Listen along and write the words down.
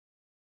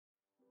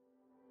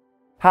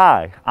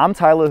Hi, I'm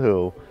Tyler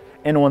Hill,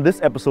 and on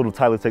this episode of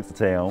Tyler Takes the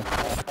Town,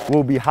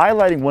 we'll be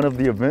highlighting one of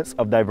the events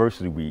of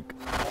Diversity Week,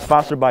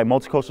 sponsored by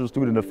Multicultural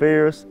Student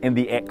Affairs and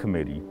the ACT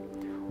Committee.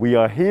 We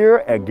are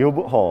here at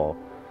Gilbert Hall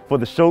for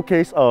the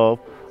showcase of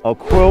a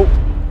quilt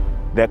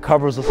that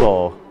covers us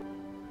all.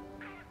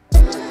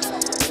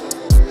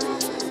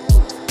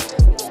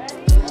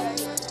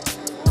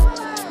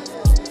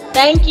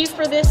 Thank you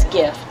for this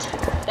gift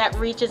that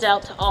reaches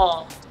out to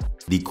all.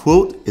 The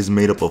quilt is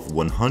made up of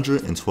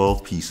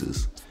 112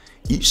 pieces,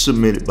 each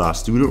submitted by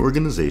student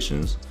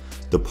organizations,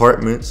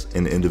 departments,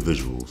 and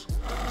individuals.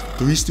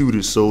 3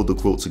 students sewed the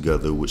quilt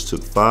together, which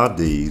took 5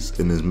 days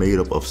and is made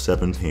up of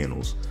 7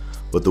 panels,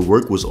 but the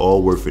work was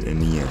all worth it in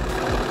the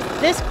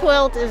end. This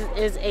quilt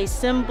is a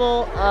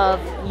symbol of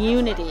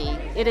unity.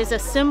 It is a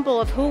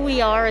symbol of who we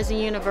are as a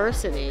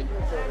university,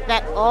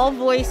 that all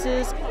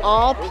voices,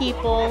 all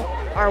people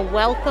are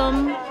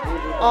welcome,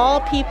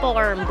 all people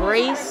are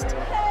embraced,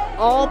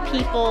 all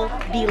people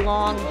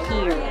belong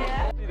here.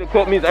 The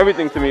quilt means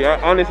everything to me.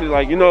 I honestly,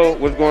 you know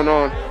what's going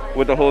on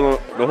with the whole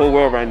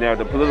world right now.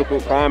 The political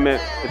climate,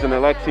 it's an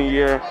election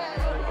year,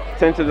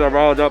 tensions are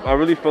riled up. I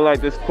really feel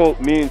like this quilt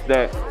means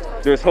that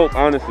there's hope,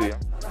 honestly.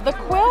 The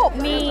quilt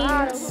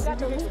means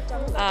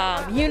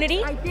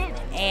unity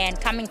and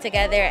coming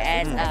together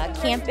as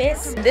a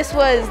campus. This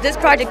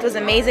project was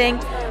amazing.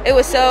 It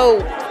was so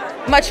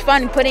much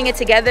fun putting it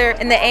together,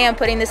 and the AM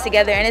putting this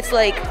together, and it's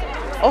like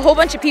a whole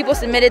bunch of people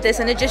submitted this,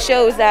 and it just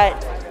shows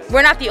that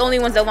we're not the only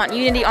ones that want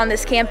unity on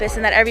this campus,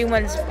 and that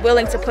everyone's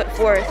willing to put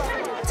forth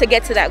to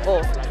get to that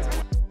goal.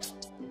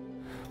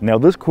 Now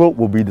this quilt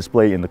will be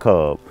displayed in the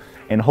Cub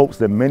in hopes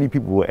that many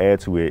people will add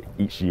to it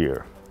each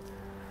year.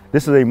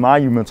 This is a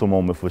monumental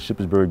moment for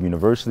Shippensburg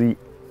University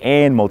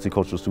and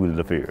Multicultural Student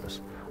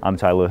Affairs. I'm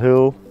Tyler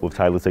Hill with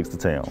Tyler Takes the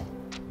Town.